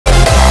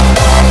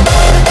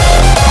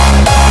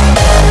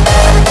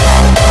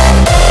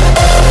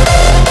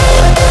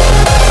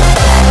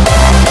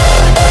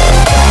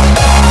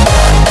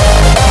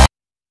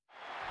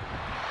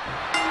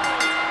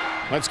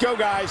Let's go,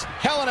 guys.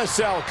 Hell in a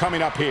Cell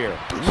coming up here.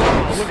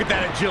 Wow, look at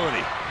that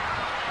agility.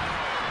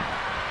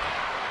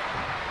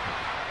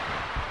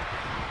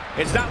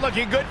 It's not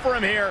looking good for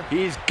him here.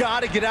 He's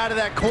got to get out of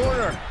that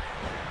corner.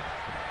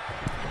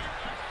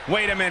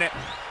 Wait a minute.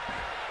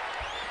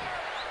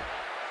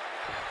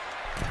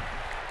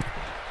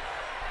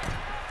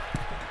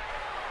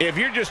 If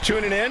you're just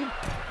tuning in,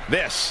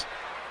 this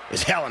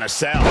is Hell in a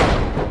Cell.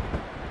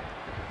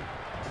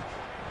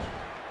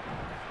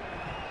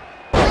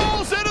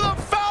 Rolls into the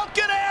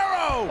Falcon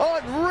Arrow!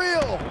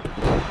 Unreal!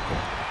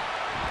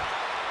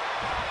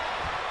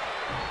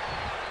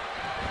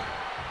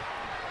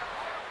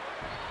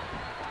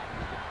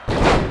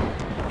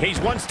 He's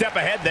one step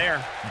ahead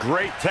there.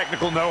 Great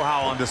technical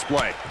know-how on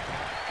display.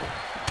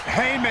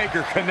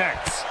 Haymaker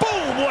connects.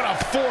 Boom, what a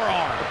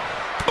forearm.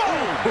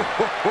 Boom!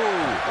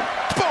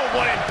 Boom,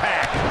 what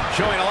impact.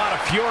 Showing a lot of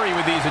fury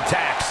with these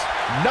attacks.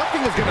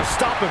 Nothing is going to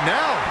stop him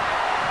now.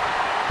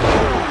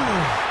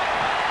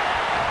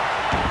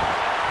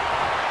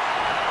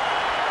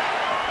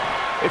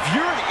 If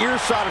you're an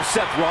earshot of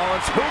Seth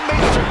Rollins, he'll make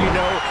sure you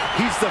know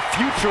he's the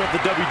future of the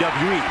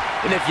WWE.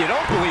 And if you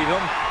don't believe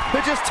him,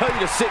 he'll just tell you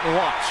to sit and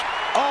watch.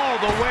 All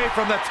the way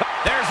from the top.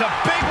 There's a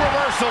big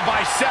reversal by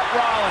Seth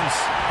Rollins.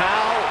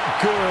 How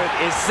good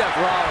is Seth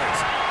Rollins?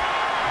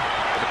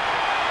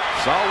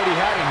 Saw what he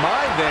had in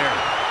mind there.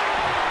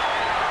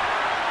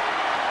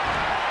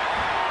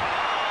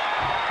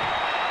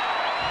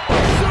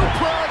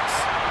 Suplex!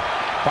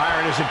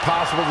 Byron, is it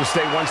possible to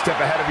stay one step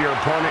ahead of your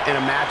opponent in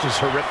a match as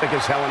horrific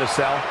as Hell in a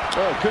Cell?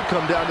 Oh, it could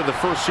come down to the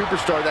first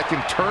superstar that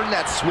can turn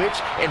that switch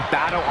and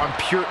battle on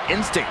pure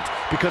instinct,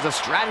 because a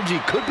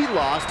strategy could be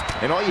lost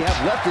and all you have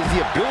left is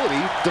the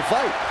ability to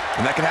fight.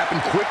 And that can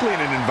happen quickly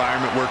in an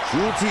environment where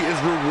cruelty is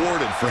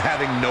rewarded for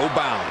having no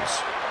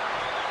bounds.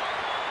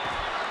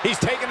 He's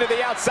taken to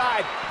the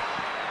outside.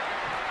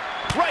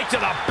 Right to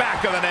the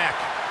back of the neck.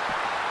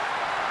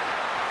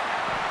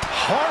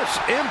 Harsh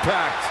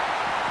impact.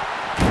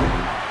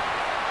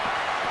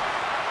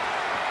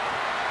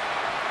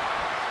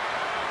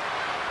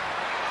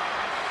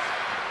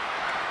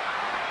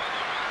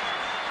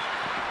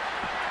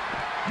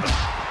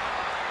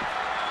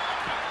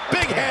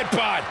 Big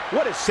headbutt.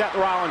 What is Seth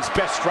Rollins'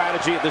 best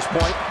strategy at this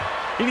point?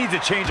 He needs a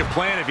change of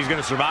plan if he's going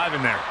to survive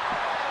in there.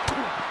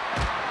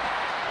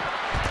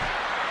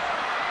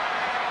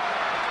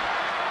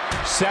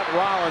 Seth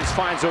Rollins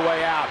finds a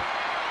way out.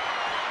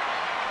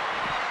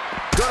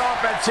 Good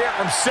offense here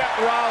from Seth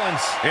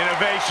Rollins.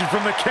 Innovation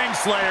from the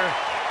Kingslayer.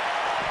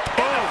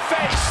 In the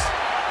face.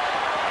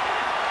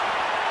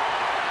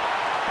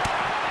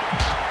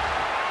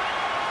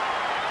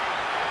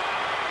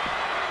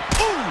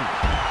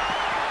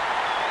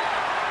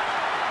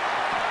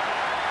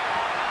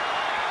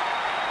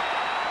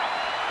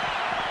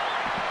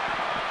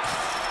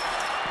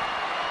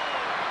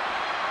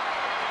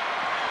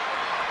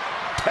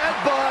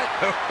 Headbutt.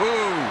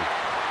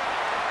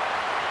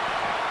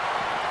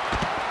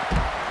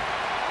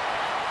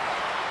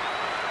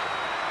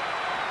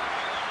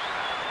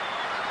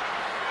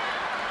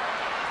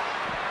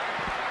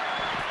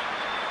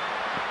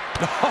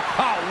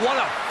 What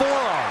a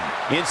forearm.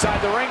 Inside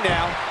the ring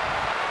now.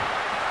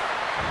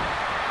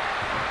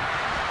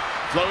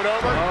 Float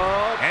over.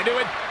 Into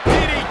it.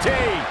 DDT.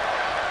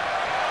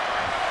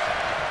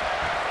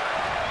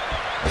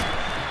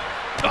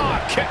 Oh,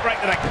 kick right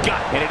to the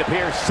gut. And it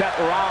appears Seth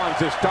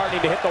Rollins is starting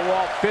to hit the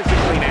wall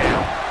physically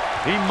now.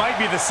 He might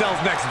be the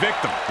Cell's next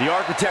victim. The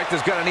Architect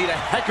is going to need a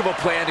heck of a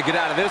plan to get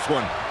out of this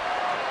one.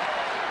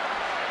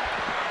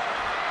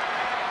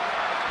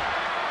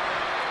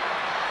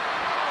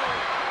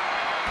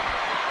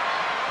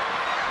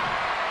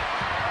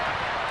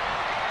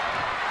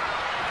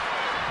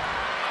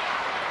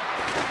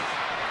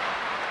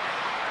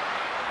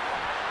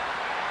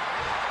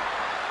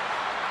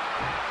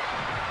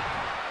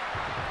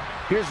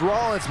 Here's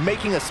Rollins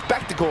making a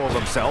spectacle of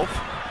himself.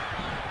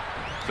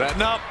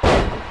 Setting up.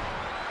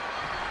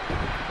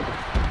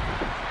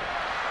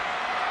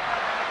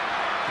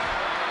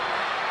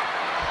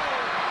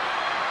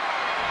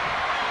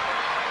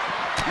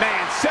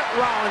 Man, Seth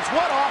Rollins,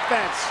 what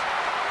offense!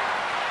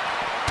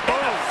 In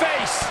the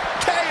face,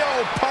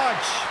 KO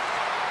punch!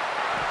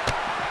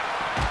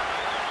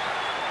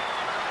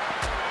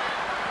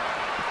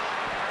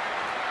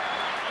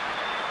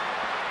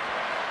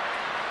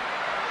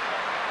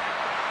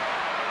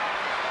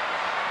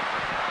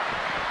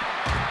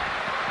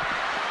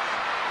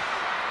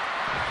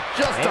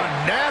 Just a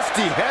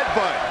nasty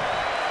headbutt.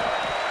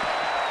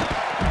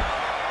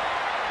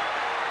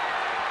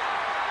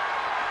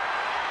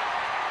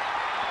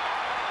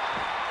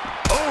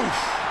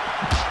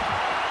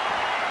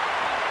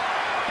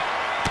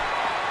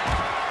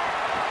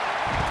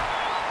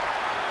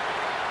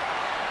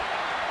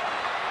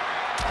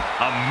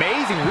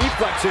 Amazing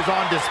reflexes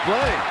on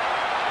display.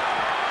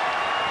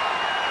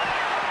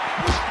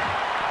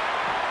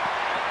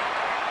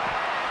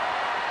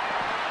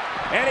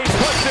 And he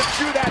puts it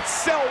through that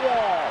cell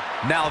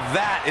wall. Now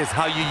that is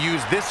how you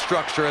use this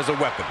structure as a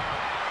weapon.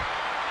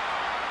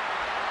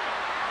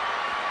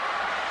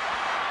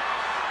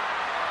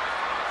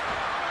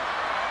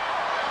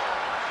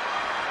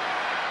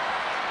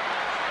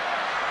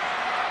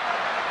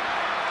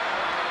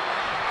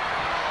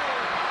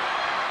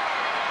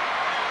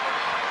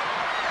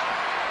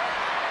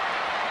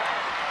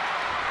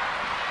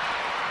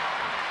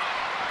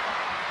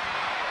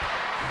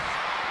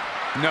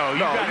 No, you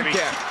gotta be.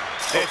 Can't.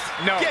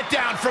 No. Get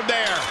down from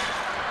there.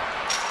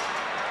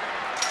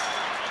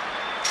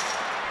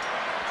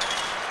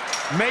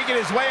 Making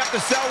his way up the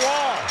cell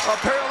wall.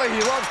 Apparently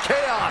he loves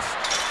chaos.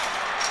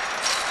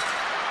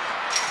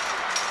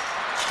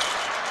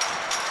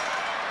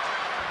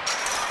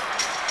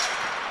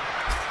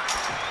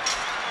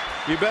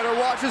 You better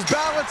watch his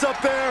balance up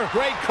there.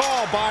 Great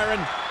call, Byron.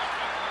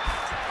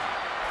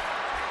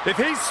 If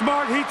he's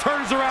smart, he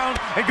turns around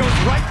and goes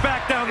right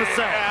back down the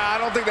cell. Yeah, I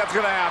don't think that's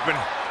going to happen.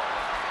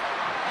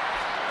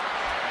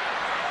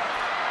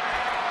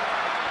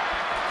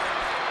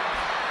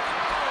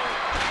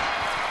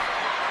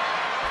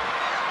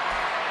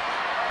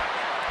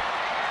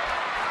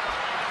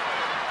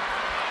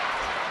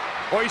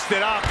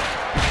 Hoisted up.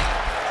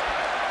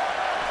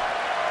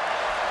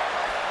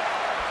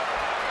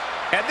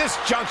 At this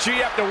juncture,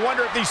 you have to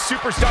wonder if these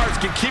superstars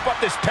can keep up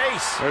this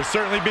pace. They're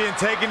certainly being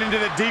taken into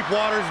the deep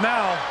waters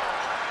now.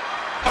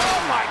 Oh,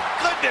 my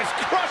goodness,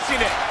 crushing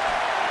it.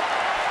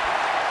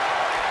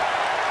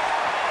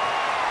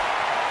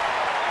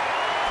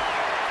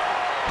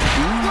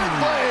 Good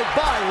play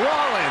by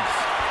Rollins.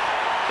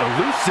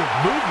 Elusive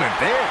movement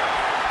there.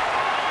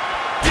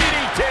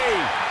 DDT.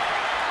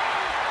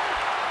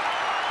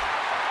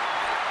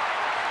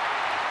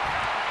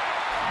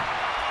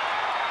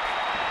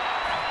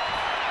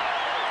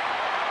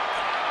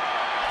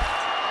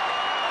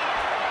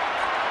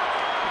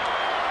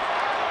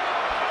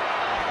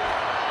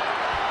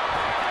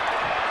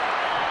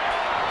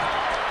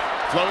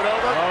 Float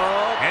over,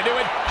 and do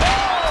it.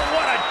 Oh,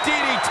 what a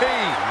DDT!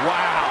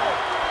 Wow.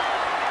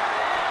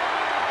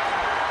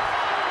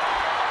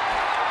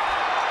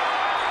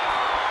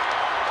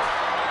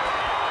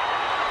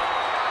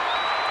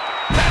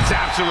 That's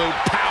absolute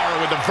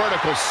power with the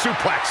vertical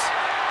suplex.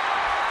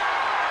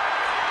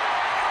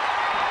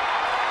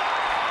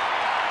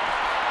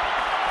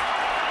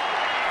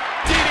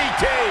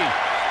 DDT!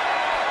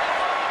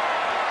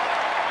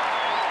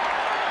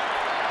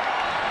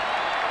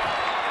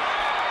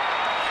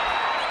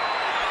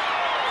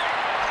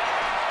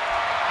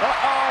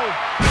 Uh-oh!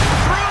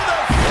 Through the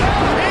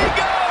cell he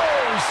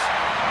goes!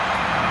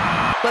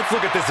 Let's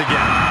look at this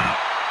again.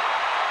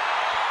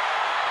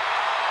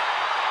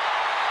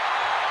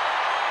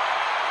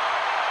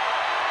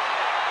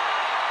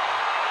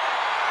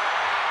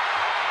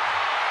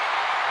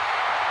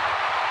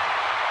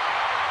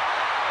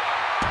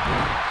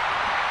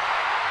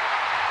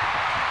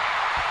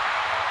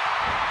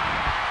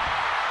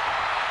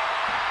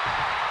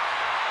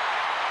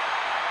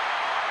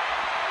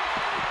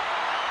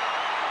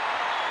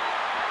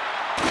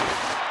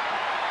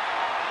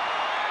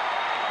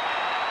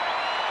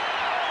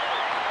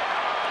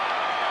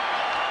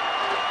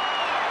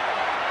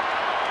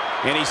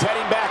 And he's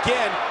heading back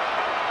in.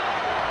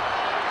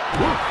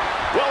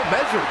 Well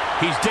measured.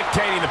 He's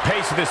dictating the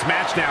pace of this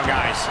match now,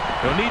 guys.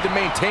 He'll need to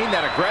maintain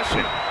that aggression.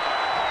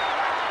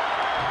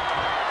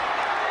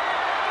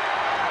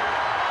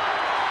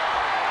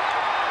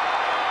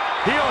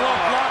 Heel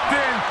hook locked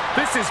in.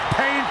 This is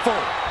painful.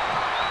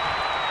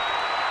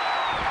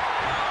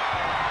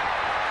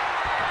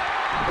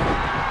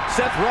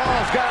 Seth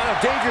Rollins got on a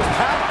dangerous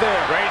path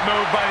there. Great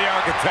move by the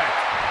architect.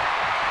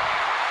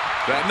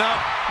 Setting up.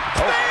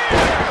 Oh,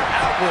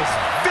 that was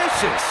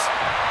vicious.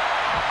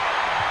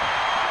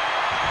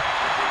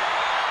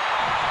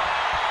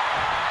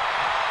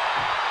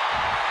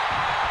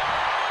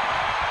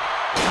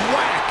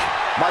 Whack.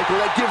 Michael,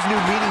 that gives new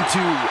meaning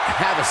to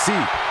have a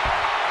seat.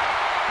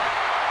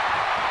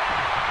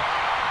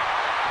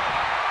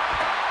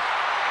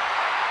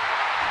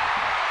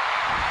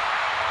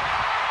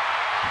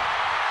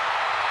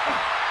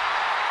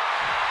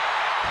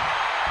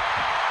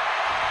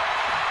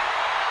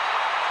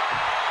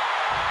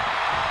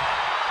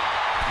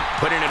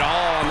 Putting it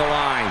all on the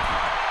line.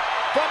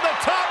 From the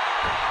top.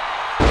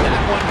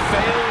 That one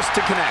fails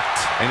to connect.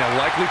 And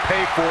he'll likely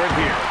pay for it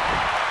here.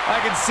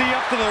 I can see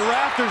up to the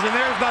rafters, and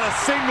there's not a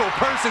single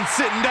person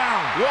sitting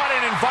down. What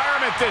an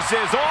environment this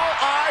is. All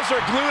eyes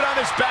are glued on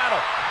this battle.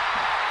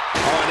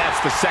 Oh, and that's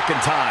the second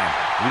time.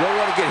 You don't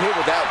want to get hit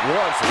with that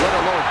once, let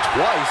alone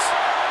twice.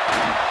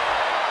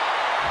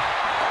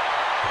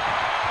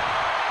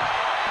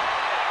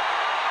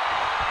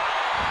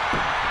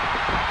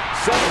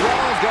 Seth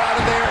Rollins got out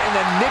of there in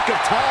the nick of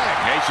time.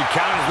 He should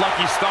count his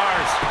lucky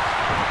stars.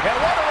 And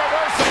what a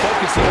reversal.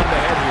 Focusing on the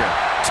head here.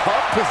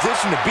 Tough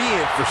position to be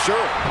in for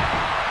sure.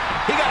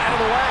 He got out of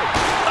the way.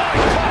 Oh,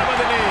 he caught him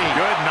with the knee.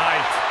 Good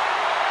night.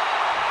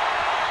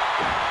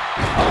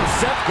 Oh,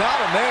 Seth got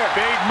him there.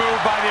 Big move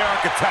by the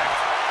architect.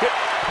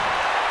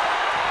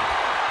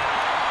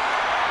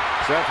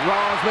 Seth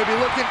Rollins may be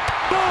looking.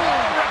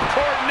 Boom!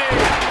 Ripcord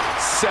knee.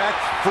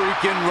 Seth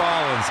freaking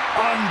Rollins.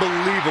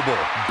 Unbelievable.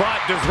 But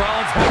does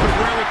Rollins have the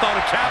wherewithal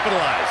to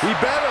capitalize? He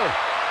better.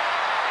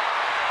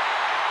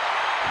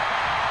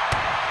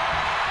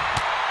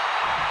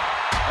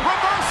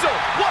 Reversal.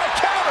 What a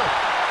counter.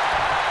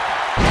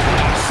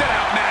 Sit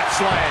out mat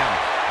slam.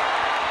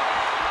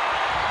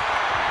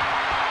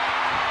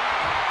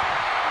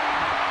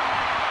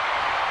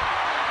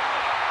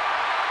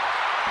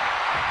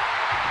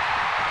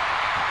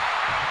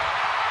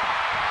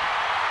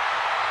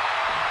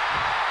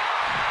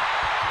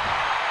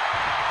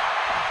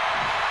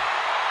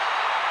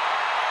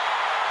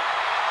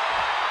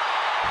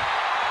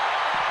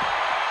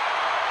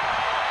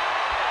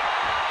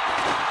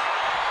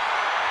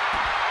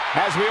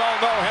 As we all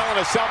know, Hell in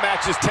a Cell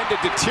matches tend to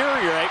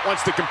deteriorate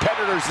once the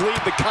competitors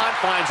leave the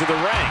confines of the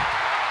ring.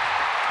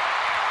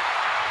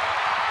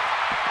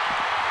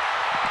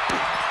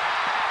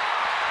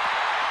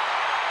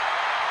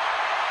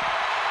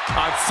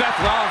 Seth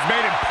Rollins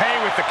made him pay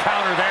with the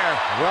counter there.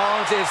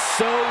 Rollins is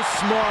so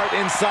smart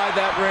inside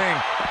that ring.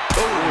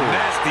 Oh,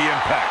 nasty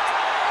impact.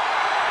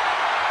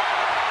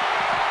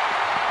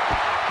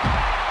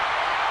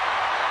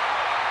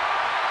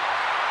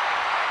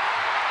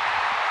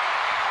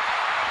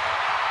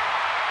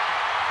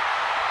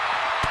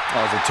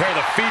 Oh, to tear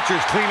the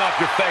features clean off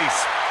your face.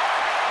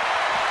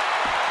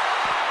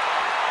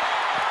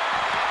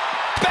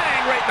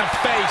 Bang, right in the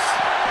face.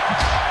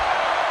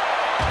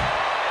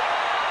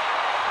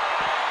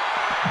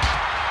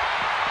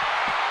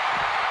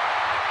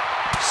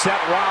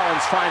 Seth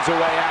Rollins finds a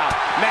way out.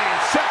 Man,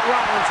 Seth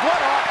Rollins,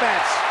 what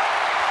offense!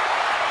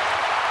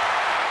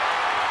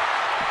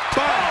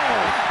 Boom!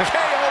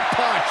 KO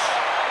punch!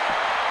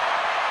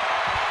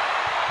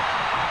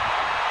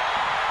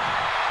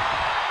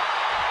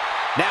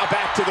 Now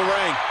back to the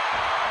ring.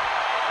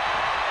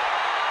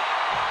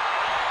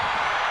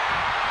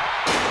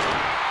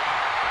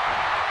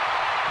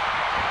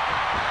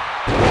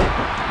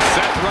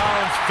 Seth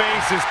Rollins'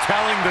 face is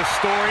telling the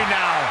story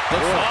now.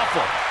 Looks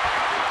awful.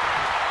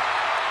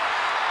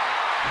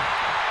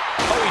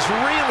 Oh, he's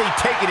really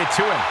taking it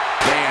to him.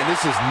 Man,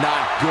 this is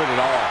not good at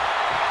all.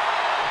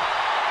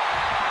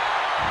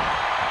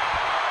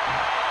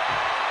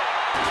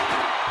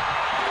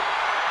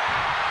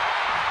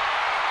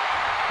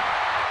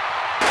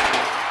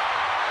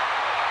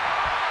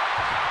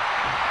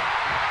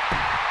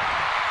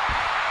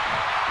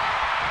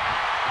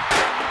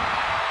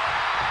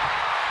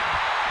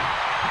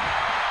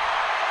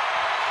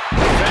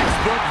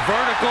 Textbook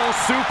vertical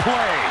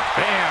suplex.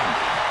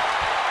 Bam.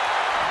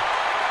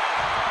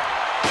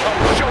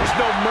 Shows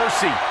no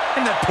mercy.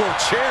 And that poor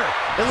chair.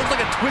 It looks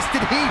like a twisted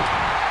heap.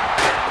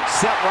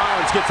 Seth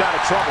Rollins gets out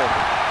of trouble.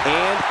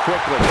 And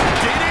quickly.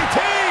 DDT!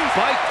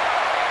 Fight.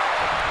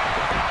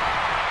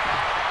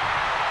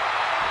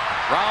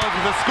 Rollins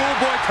with a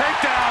schoolboy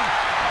takedown.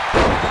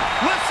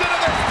 Listen to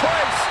this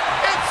place.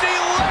 It's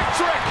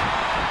electric.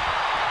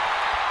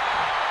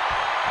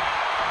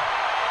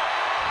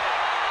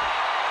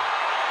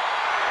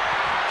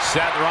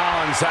 Seth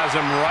Rollins has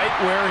him right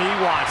where he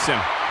wants him.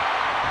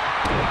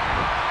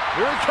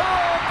 Here it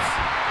comes!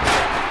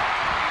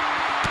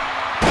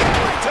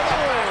 Right to the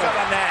back of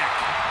the neck.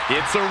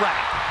 It's a wrap.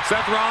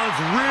 Seth Rollins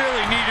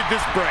really needed this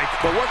break.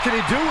 But what can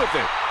he do with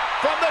it?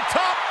 From the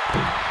top.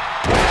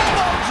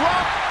 Elbow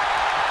drop.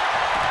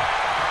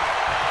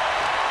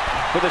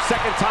 For the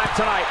second time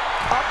tonight.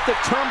 Up the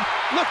term.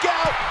 Look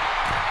out.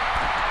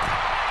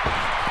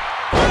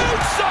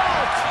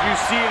 Moonsault. You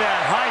see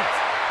that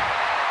height.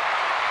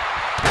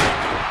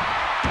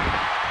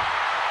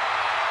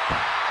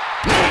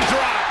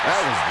 That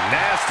was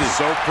nasty.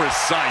 So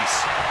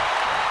precise.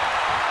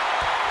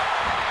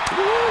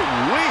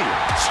 Woo-wee.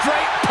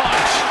 Straight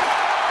punch.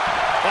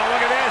 Oh,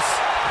 look at this.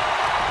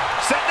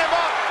 Setting him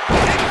up.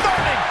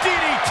 Inverted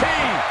DDT.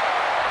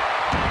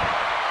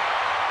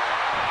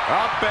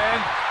 Up and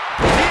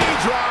Knee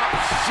drop.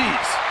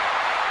 Jeez.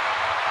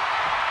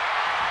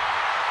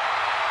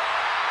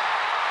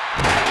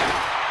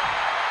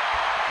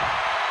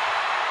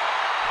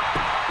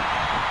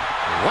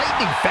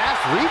 Lightning fast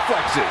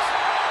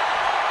reflexes.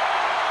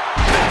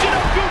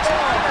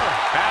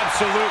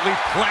 absolutely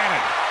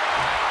planted.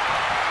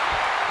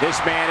 This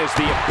man is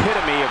the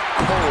epitome of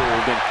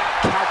cold and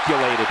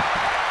calculated.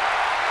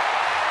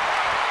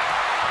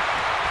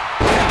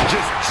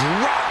 Just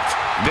dropped.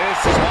 This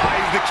is why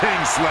he's the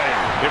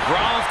Kingslayer. If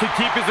Rollins can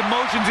keep his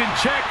emotions in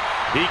check,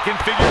 he can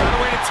figure out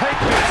a way to take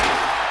this.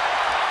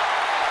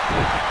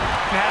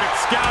 Had it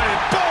scouted.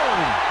 Boom!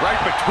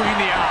 Right between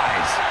the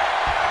eyes.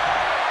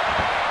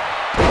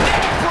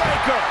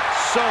 Neckbreaker!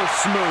 So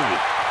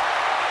smooth.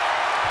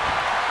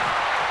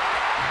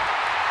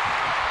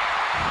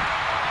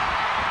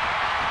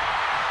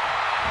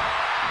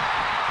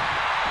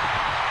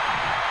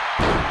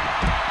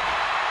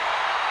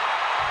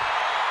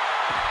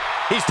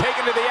 He's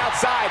taken to the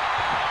outside.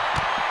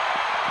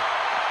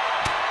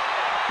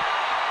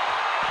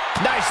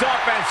 Nice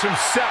offense from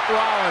Seth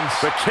Rollins.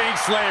 The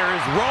Kingslayer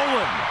is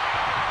rolling.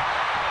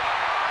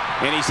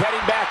 And he's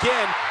heading back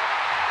in.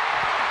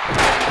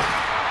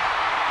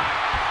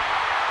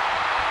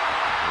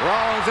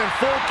 Rollins in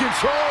full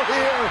control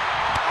here.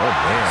 Oh,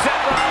 man.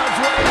 Seth Rollins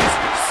wins.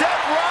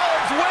 Seth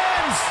Rollins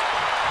wins.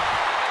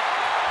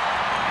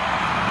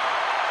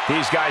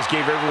 These guys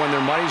gave everyone their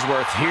money's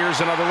worth.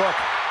 Here's another look.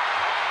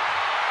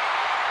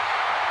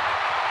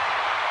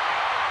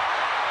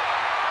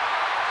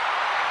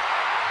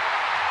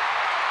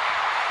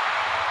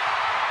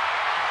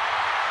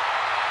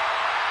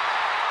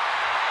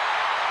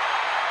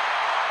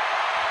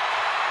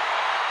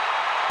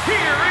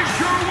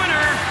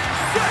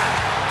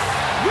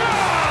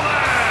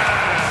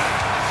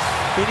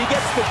 And he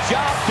gets the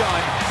job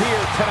done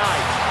here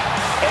tonight.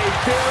 A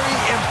very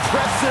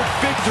impressive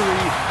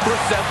victory for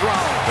Seth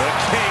Rollins. The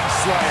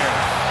Kingslayer.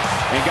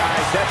 And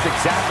guys, that's That's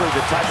exactly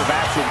the type of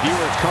action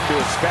viewers come to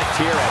expect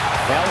here at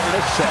Hell in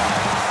a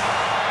Cell.